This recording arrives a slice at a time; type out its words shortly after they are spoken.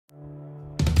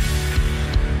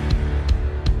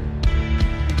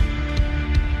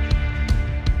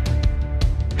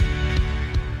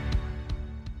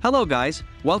Hello guys,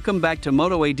 welcome back to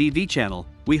Moto ADV channel.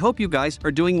 We hope you guys are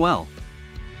doing well.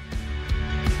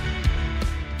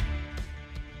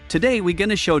 Today we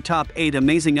gonna show top 8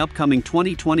 amazing upcoming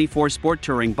 2024 sport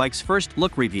touring bikes first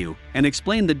look review and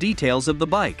explain the details of the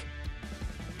bike.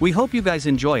 We hope you guys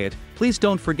enjoy it. Please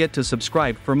don't forget to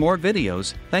subscribe for more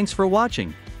videos. Thanks for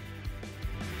watching.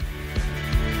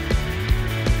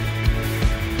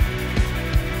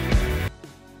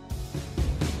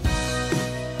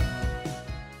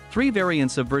 Three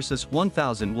variants of Versys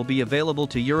 1000 will be available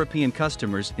to European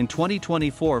customers in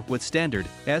 2024 with standard,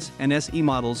 S and SE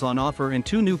models on offer and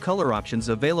 2 new color options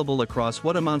available across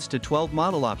what amounts to 12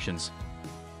 model options.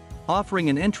 Offering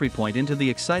an entry point into the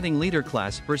exciting leader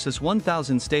class Versys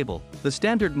 1000 stable, the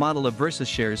standard model of Versys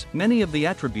shares many of the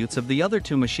attributes of the other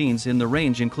two machines in the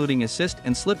range, including assist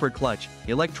and slipper clutch,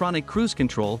 electronic cruise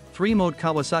control, 3-mode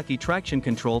Kawasaki traction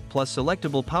control plus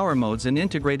selectable power modes and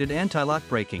integrated anti-lock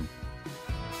braking.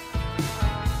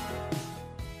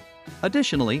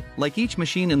 Additionally, like each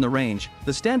machine in the range,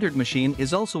 the standard machine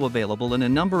is also available in a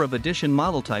number of edition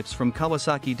model types from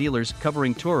Kawasaki dealers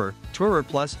covering Tourer, Tourer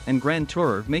Plus, and Grand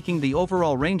Tourer, making the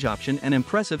overall range option an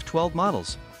impressive 12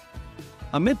 models.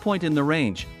 A midpoint in the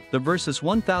range, the Versys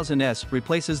 1000S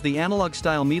replaces the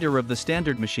analog-style meter of the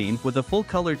standard machine with a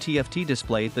full-color TFT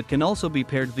display that can also be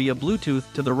paired via Bluetooth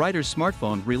to the rider's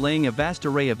smartphone, relaying a vast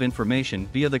array of information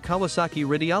via the Kawasaki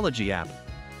Radiology app.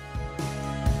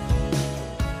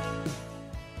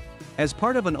 As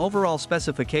part of an overall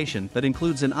specification that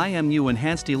includes an IMU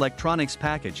enhanced electronics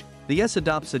package, the S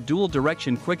adopts a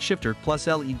dual-direction quick shifter plus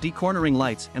LED cornering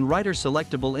lights and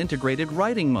rider-selectable integrated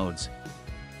riding modes.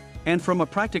 And from a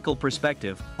practical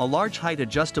perspective, a large height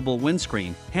adjustable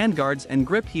windscreen, handguards and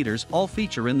grip heaters all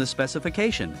feature in the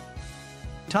specification.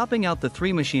 Topping out the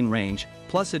 3-machine range,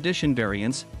 Plus Edition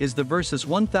variants, is the Versys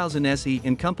 1000 SE,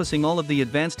 encompassing all of the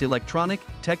advanced electronic,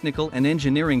 technical and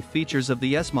engineering features of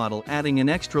the S model, adding an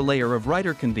extra layer of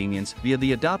rider convenience via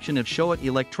the adoption of Showa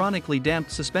electronically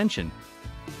damped suspension.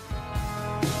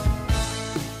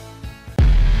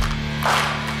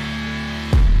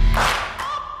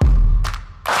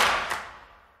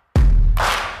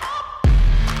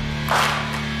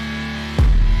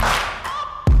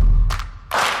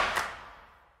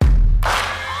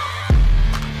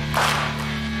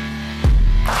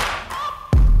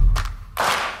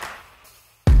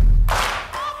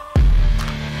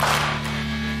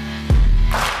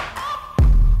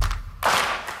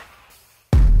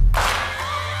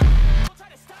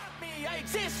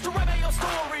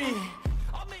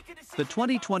 The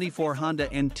 2024 Honda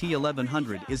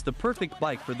Nt1100 is the perfect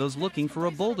bike for those looking for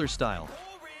a bolder style.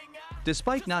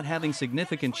 Despite not having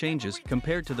significant changes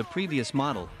compared to the previous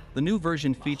model, the new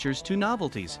version features 2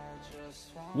 novelties: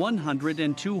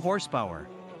 102 horsepower,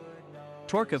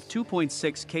 torque of 2.6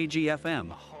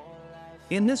 kg/Fm.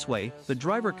 In this way, the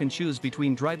driver can choose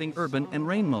between driving urban and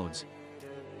rain modes.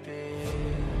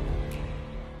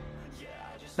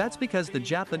 That's because the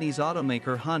Japanese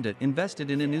automaker Honda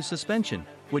invested in a new suspension,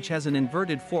 which has an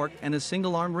inverted fork and a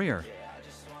single-arm rear.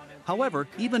 However,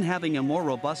 even having a more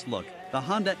robust look, the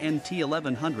Honda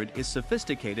Nt1100 is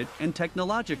sophisticated and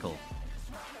technological.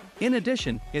 In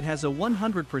addition, it has a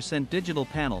 100% digital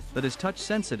panel that is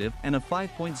touch-sensitive and a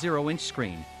 5.0-inch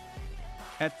screen.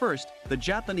 At first, the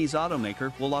Japanese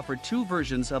automaker will offer 2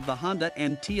 versions of the Honda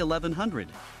Nt1100.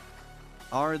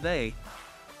 Are they?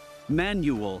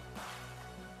 Manual,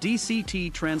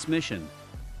 DCT transmission,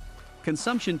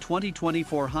 consumption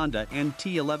 2024 Honda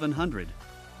Nt1100.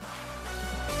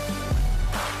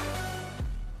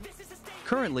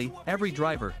 Currently, every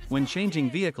driver, when changing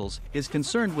vehicles, is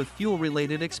concerned with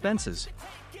fuel-related expenses.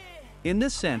 In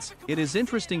this sense, it is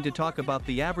interesting to talk about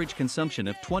the average consumption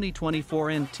of 2024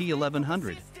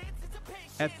 Nt1100.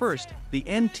 At first, the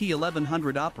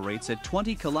Nt1100 operates at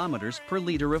 20 kilometers per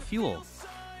liter of fuel.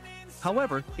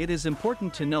 However, it is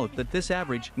important to note that this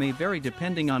average may vary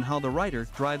depending on how the rider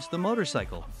drives the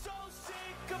motorcycle.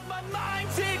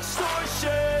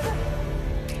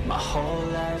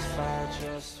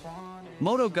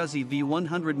 Moto Guzzi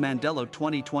V100 Mandello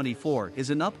 2024 is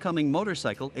an upcoming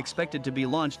motorcycle expected to be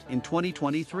launched in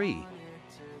 2023.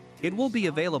 It will be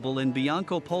available in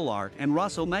Bianco Polar and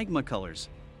Rosso Magma colors.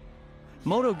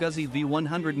 Moto Guzzi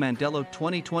V100 Mandello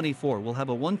 2024 will have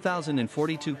a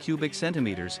 1,042 cubic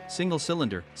centimeters,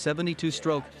 single-cylinder,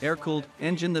 72-stroke, air-cooled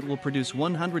engine that will produce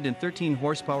 113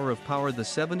 horsepower of power, the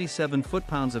 77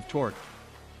 foot-pounds of torque.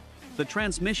 The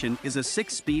transmission is a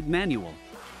 6-speed manual.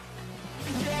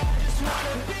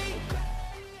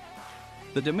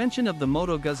 The dimension of the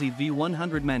Moto Guzzi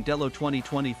V100 Mandello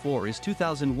 2024 is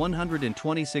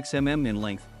 2,126 mm in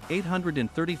length,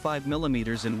 835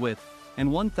 mm in width,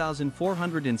 and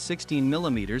 1,416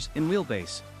 mm in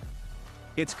wheelbase.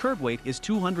 Its curb weight is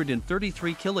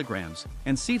 233 kilograms,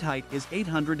 and seat height is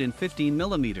 815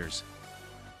 mm.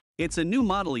 It's a new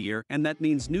model year, and that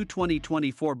means new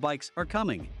 2024 bikes are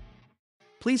coming.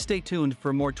 Please stay tuned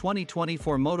for more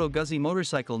 2024 Moto Guzzi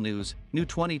motorcycle news, new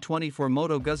 2024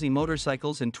 Moto Guzzi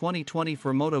motorcycles and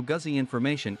 2024 Moto Guzzi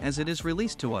information as it is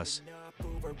released to us.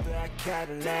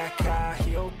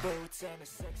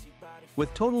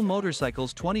 With Total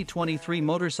Motorcycles 2023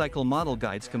 motorcycle model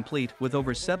guides complete with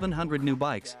over 700 new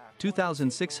bikes,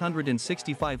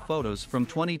 2,665 photos from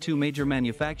 22 major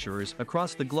manufacturers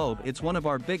across the globe, it's one of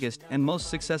our biggest and most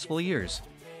successful years.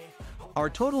 Our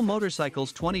Total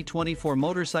Motorcycles 2024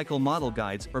 motorcycle model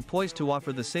guides are poised to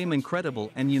offer the same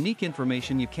incredible and unique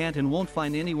information you can't and won't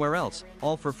find anywhere else,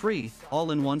 all for free,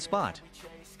 all in one spot.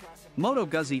 Moto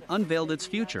Guzzi unveiled its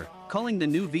future, calling the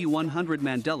new V100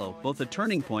 Mandello both a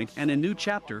turning point and a new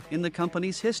chapter in the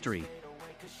company's history.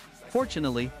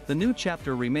 Fortunately, the new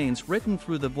chapter remains written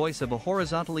through the voice of a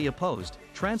horizontally opposed,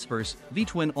 transverse,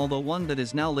 V-twin, although one that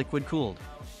is now liquid-cooled.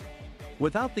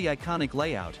 Without the iconic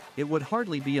layout, it would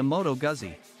hardly be a Moto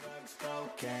Guzzi.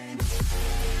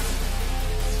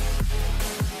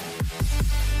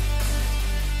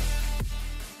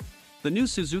 The new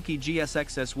Suzuki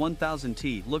GSX-S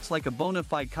 1000T looks like a bona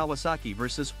fide Kawasaki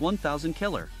Versys 1000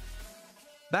 killer.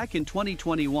 Back in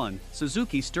 2021,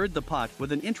 Suzuki stirred the pot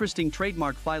with an interesting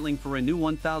trademark filing for a new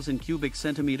 1000 cubic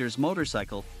centimeters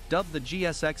motorcycle, dubbed the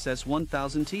GSX-S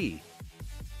 1000T.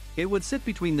 It would sit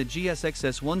between the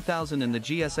GSX-S 1000 and the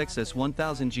GSX-S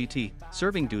 1000 GT,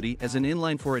 serving duty as an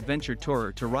inline-4 adventure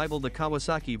tourer to rival the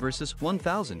Kawasaki Versys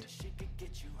 1000.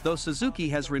 Though Suzuki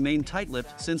has remained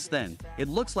tight-lipped since then, it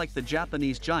looks like the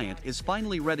Japanese giant is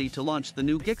finally ready to launch the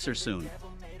new Gixxer soon.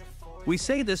 We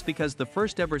say this because the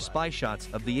first-ever spy shots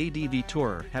of the ADV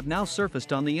Tourer have now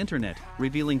surfaced on the internet,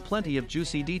 revealing plenty of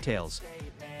juicy details.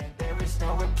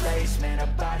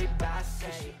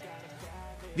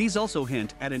 These also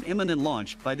hint at an imminent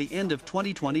launch by the end of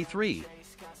 2023.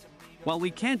 While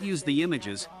we can't use the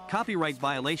images, copyright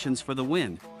violations for the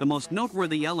win, the most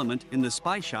noteworthy element in the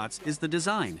spy shots is the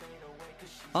design.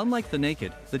 Unlike the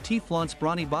Naked, the T flaunts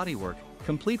brawny bodywork,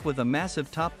 complete with a massive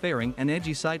top fairing and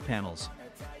edgy side panels.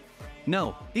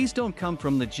 No, these don't come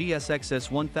from the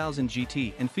GSX-S 1000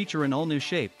 GT and feature an all-new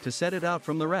shape to set it out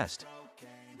from the rest.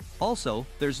 Also,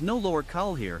 there's no lower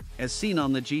cowl here, as seen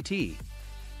on the GT.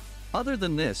 Other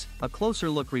than this, a closer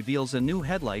look reveals a new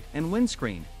headlight and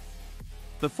windscreen.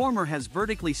 The former has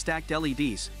vertically stacked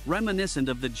LEDs, reminiscent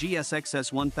of the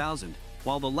GSX-S 1000,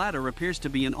 while the latter appears to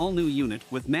be an all-new unit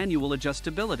with manual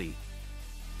adjustability.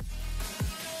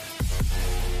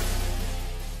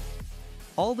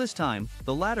 All this time,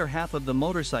 the latter half of the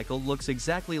motorcycle looks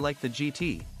exactly like the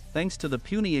GT, thanks to the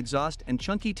puny exhaust and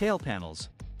chunky tail panels.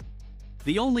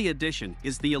 The only addition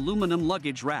is the aluminum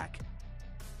luggage rack.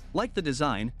 Like the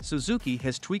design, Suzuki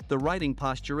has tweaked the riding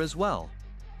posture as well.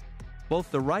 Both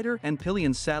the rider and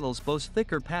pillion saddles boast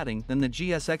thicker padding than the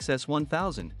GSX-S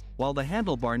 1000, while the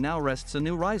handlebar now rests a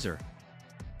new riser.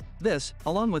 This,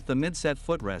 along with the mid-set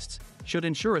footrests, should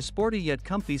ensure a sporty yet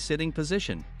comfy sitting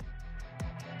position.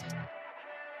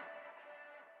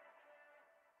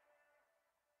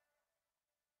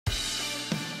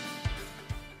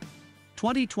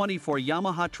 (2024)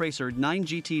 Yamaha Tracer 9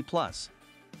 GT Plus.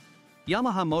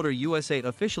 Yamaha Motor USA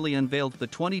officially unveiled the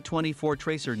 2024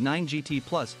 Tracer 9 GT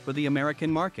Plus for the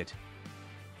American market.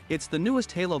 It's the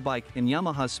newest halo bike in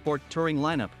Yamaha's sport touring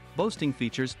lineup, boasting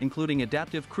features including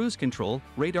adaptive cruise control,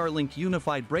 radar-linked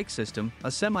unified brake system,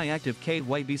 a semi-active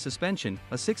KYB suspension,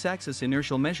 a 6-axis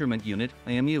inertial measurement unit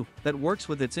 (IMU) that works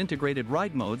with its integrated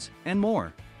ride modes, and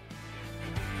more.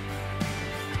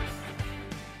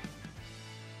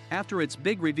 After its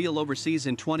big reveal overseas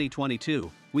in 2022,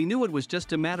 we knew it was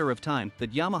just a matter of time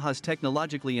that Yamaha's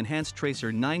technologically enhanced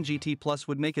Tracer 9 GT Plus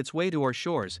would make its way to our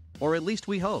shores, or at least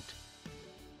we hoped.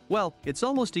 Well, it's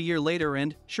almost a year later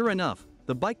and, sure enough,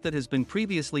 the bike that has been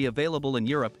previously available in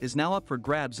Europe is now up for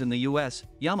grabs in the US.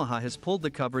 Yamaha has pulled the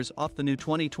covers off the new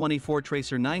 2024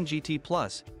 Tracer 9 GT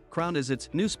Plus, crowned as its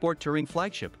new sport touring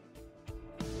flagship.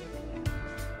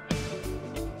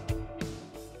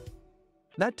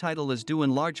 That title is due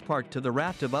in large part to the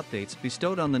raft of updates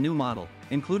bestowed on the new model,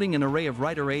 including an array of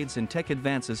rider aids and tech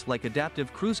advances like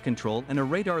adaptive cruise control and a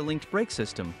radar-linked brake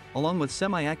system, along with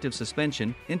semi-active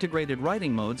suspension, integrated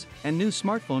riding modes, and new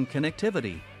smartphone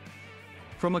connectivity.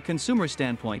 From a consumer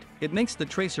standpoint, it makes the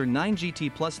Tracer 9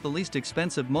 GT Plus the least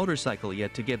expensive motorcycle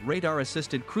yet to get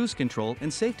radar-assisted cruise control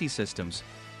and safety systems.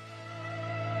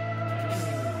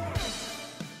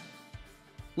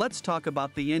 Let's talk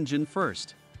about the engine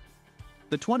first.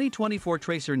 The 2024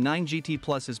 Tracer 9 GT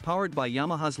Plus is powered by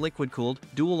Yamaha's liquid-cooled,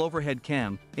 dual overhead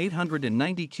cam,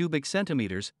 890 cubic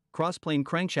centimeters, crossplane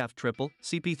crankshaft triple,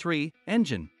 CP3,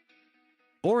 engine.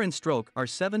 Bore and stroke are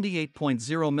 78.0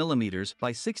 mm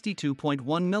by 62.1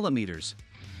 mm.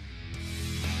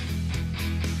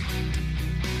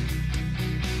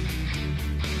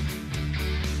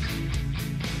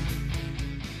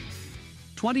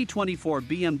 2024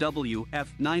 BMW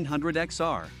F900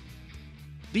 XR.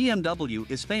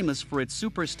 BMW is famous for its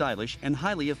super stylish and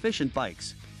highly efficient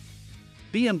bikes.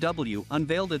 BMW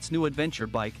unveiled its new adventure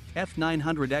bike,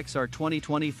 F900 XR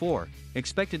 2024,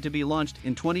 expected to be launched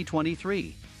in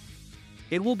 2023.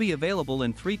 It will be available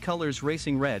in 3 colors: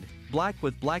 racing red, black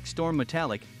with black storm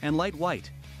metallic, and light white.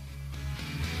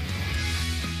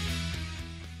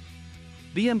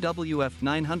 BMW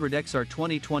F900 XR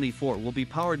 2024 will be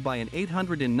powered by an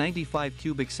 895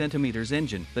 cubic centimeters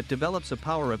engine that develops a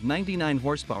power of 99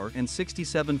 horsepower and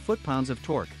 67 foot-pounds of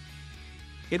torque.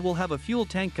 It will have a fuel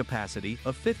tank capacity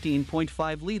of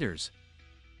 15.5 liters.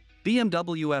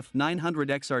 BMW F900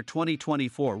 XR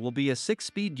 2024 will be a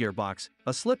 6-speed gearbox,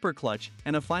 a slipper clutch,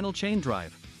 and a final chain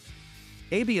drive.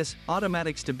 ABS,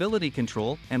 automatic stability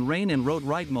control, and rain and road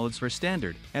ride modes are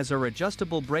standard, as are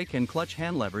adjustable brake and clutch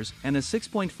hand levers and a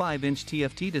 6.5-inch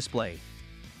TFT display.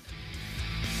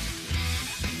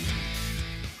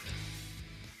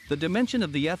 The dimension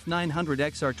of the F900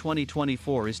 XR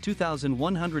 2024 is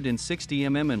 2,160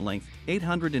 mm in length,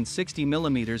 860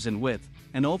 mm in width,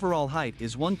 and overall height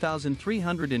is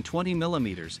 1,320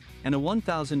 mm, and a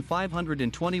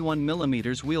 1,521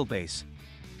 mm wheelbase.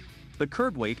 The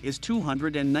curb weight is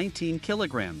 219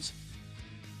 kilograms.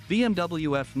 BMW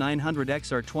F900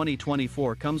 XR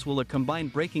 2024 comes with a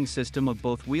combined braking system of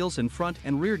both wheels and front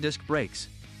and rear disc brakes.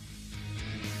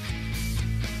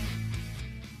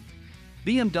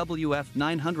 BMW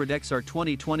F900 XR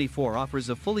 2024 offers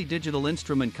a fully digital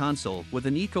instrument console with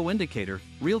an eco indicator,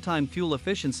 real-time fuel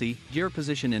efficiency, gear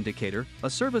position indicator, a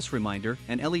service reminder,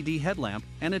 an LED headlamp,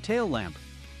 and a tail lamp.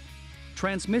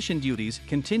 Transmission duties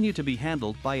continue to be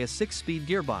handled by a 6-speed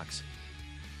gearbox.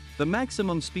 The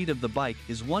maximum speed of the bike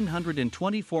is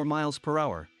 124 miles per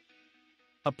hour.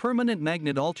 A permanent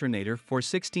magnet alternator for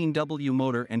 16W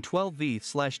motor and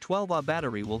 12V/12Ah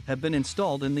battery will have been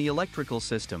installed in the electrical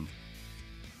system.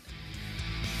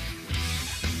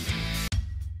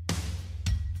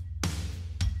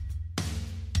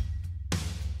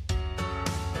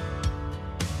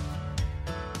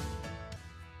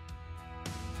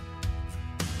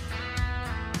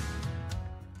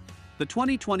 The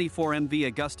 2024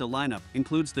 MV AGUSTA lineup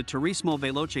includes the TURISMO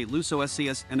VELOCE LUSSO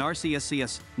SCS and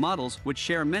RC-SCS models, which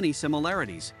share many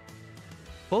similarities.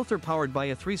 Both are powered by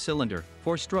a 3-cylinder,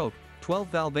 4-stroke,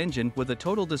 12-valve engine with a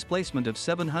total displacement of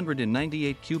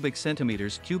 798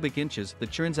 cubic inches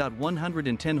that churns out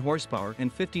 110 horsepower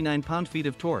and 59 pound-feet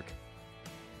of torque.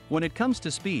 When it comes to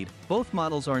speed, both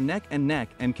models are neck and neck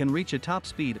and can reach a top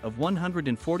speed of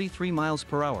 143 miles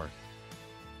per hour.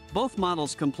 Both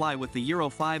models comply with the Euro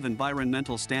 5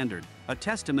 environmental standard, a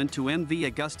testament to MV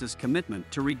AGUSTA's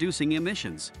commitment to reducing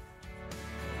emissions.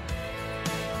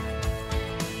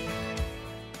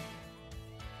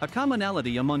 A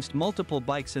commonality amongst multiple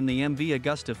bikes in the MV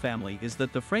AGUSTA family is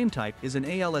that the frame type is an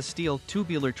ALS steel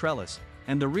tubular trellis,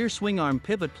 and the rear swing arm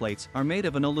pivot plates are made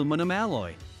of an aluminum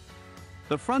alloy.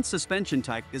 The front suspension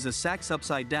type is a Sachs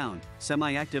upside-down,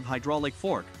 semi-active hydraulic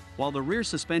fork, while the rear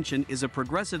suspension is a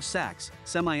progressive Sachs,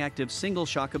 semi-active single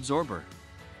shock absorber.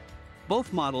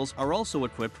 Both models are also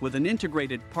equipped with an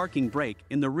integrated parking brake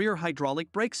in the rear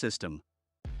hydraulic brake system.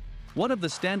 One of the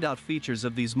standout features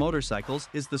of these motorcycles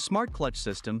is the Smart Clutch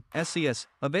System, SCS,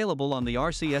 available on the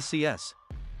RC-SCS.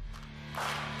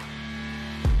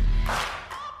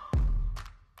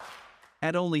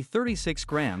 At only 36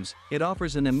 grams, it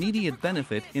offers an immediate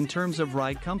benefit in terms of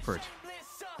ride comfort.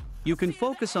 You can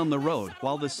focus on the road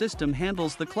while the system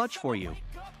handles the clutch for you.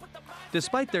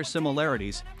 Despite their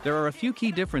similarities, there are a few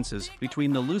key differences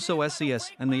between the LUSSO SCS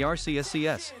and the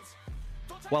RC-SCS.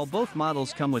 While both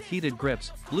models come with heated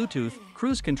grips, Bluetooth,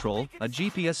 cruise control, a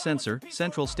GPS sensor,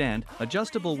 central stand,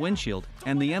 adjustable windshield,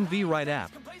 and the MV Ride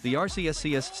app, the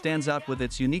RC-SCS stands out with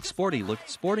its unique sporty look,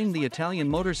 sporting the Italian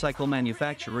motorcycle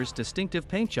manufacturer's distinctive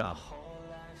paint job.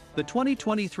 The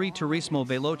 2023 TURISMO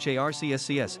VELOCE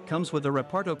RC-SCS comes with a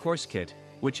Reparto Course Kit,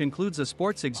 which includes a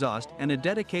sports exhaust and a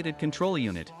dedicated control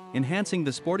unit, enhancing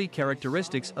the sporty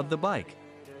characteristics of the bike.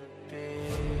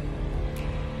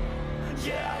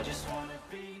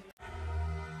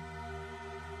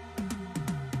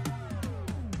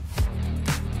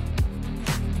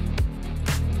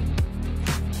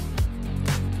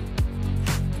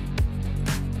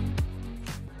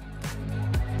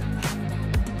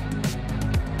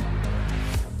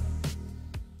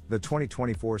 The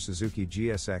 2024 Suzuki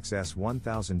GSX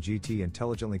S1000 GT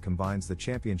intelligently combines the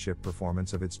championship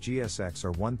performance of its GSX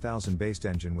R1000 based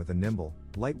engine with a nimble,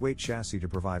 lightweight chassis to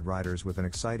provide riders with an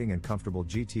exciting and comfortable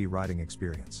GT riding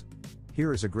experience.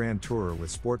 Here is a Grand Tourer with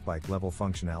sport bike level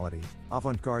functionality,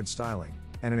 avant-garde styling,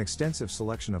 and an extensive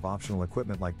selection of optional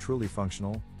equipment like truly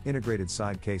functional, integrated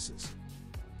side cases.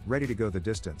 Ready to go the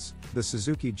distance, the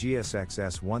Suzuki GSX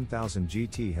S1000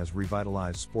 GT has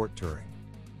revitalized sport touring.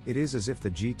 It is as if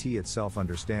the GT itself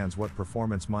understands what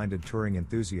performance-minded touring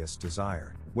enthusiasts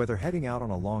desire, whether heading out on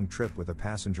a long trip with a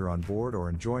passenger on board or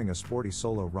enjoying a sporty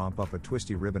solo romp up a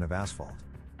twisty ribbon of asphalt.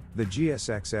 The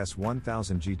GSX S1000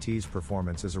 GT's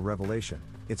performance is a revelation,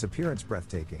 its appearance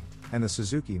breathtaking, and the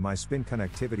Suzuki MySpin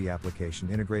connectivity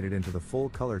application integrated into the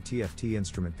full-color TFT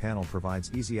instrument panel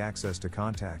provides easy access to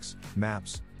contacts,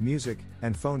 maps, music,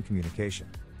 and phone communication.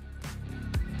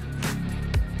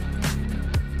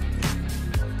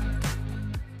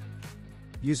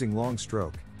 Using long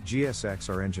stroke,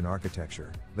 GSX-R engine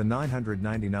architecture, the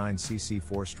 999cc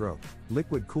 4-stroke,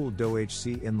 liquid-cooled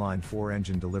DOHC inline-4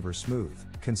 engine delivers smooth,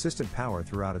 consistent power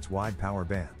throughout its wide power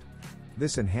band.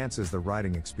 This enhances the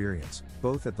riding experience,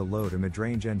 both at the low to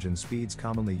mid-range engine speeds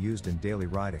commonly used in daily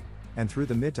riding, and through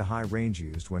the mid to high range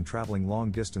used when traveling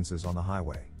long distances on the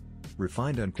highway.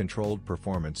 Refined and controlled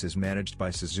performance is managed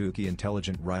by Suzuki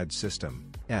Intelligent Ride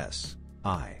System, SIRS,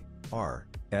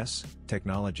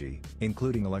 technology,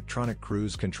 including electronic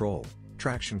cruise control,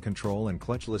 traction control and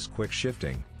clutchless quick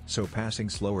shifting, so passing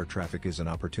slower traffic is an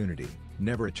opportunity,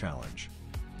 never a challenge.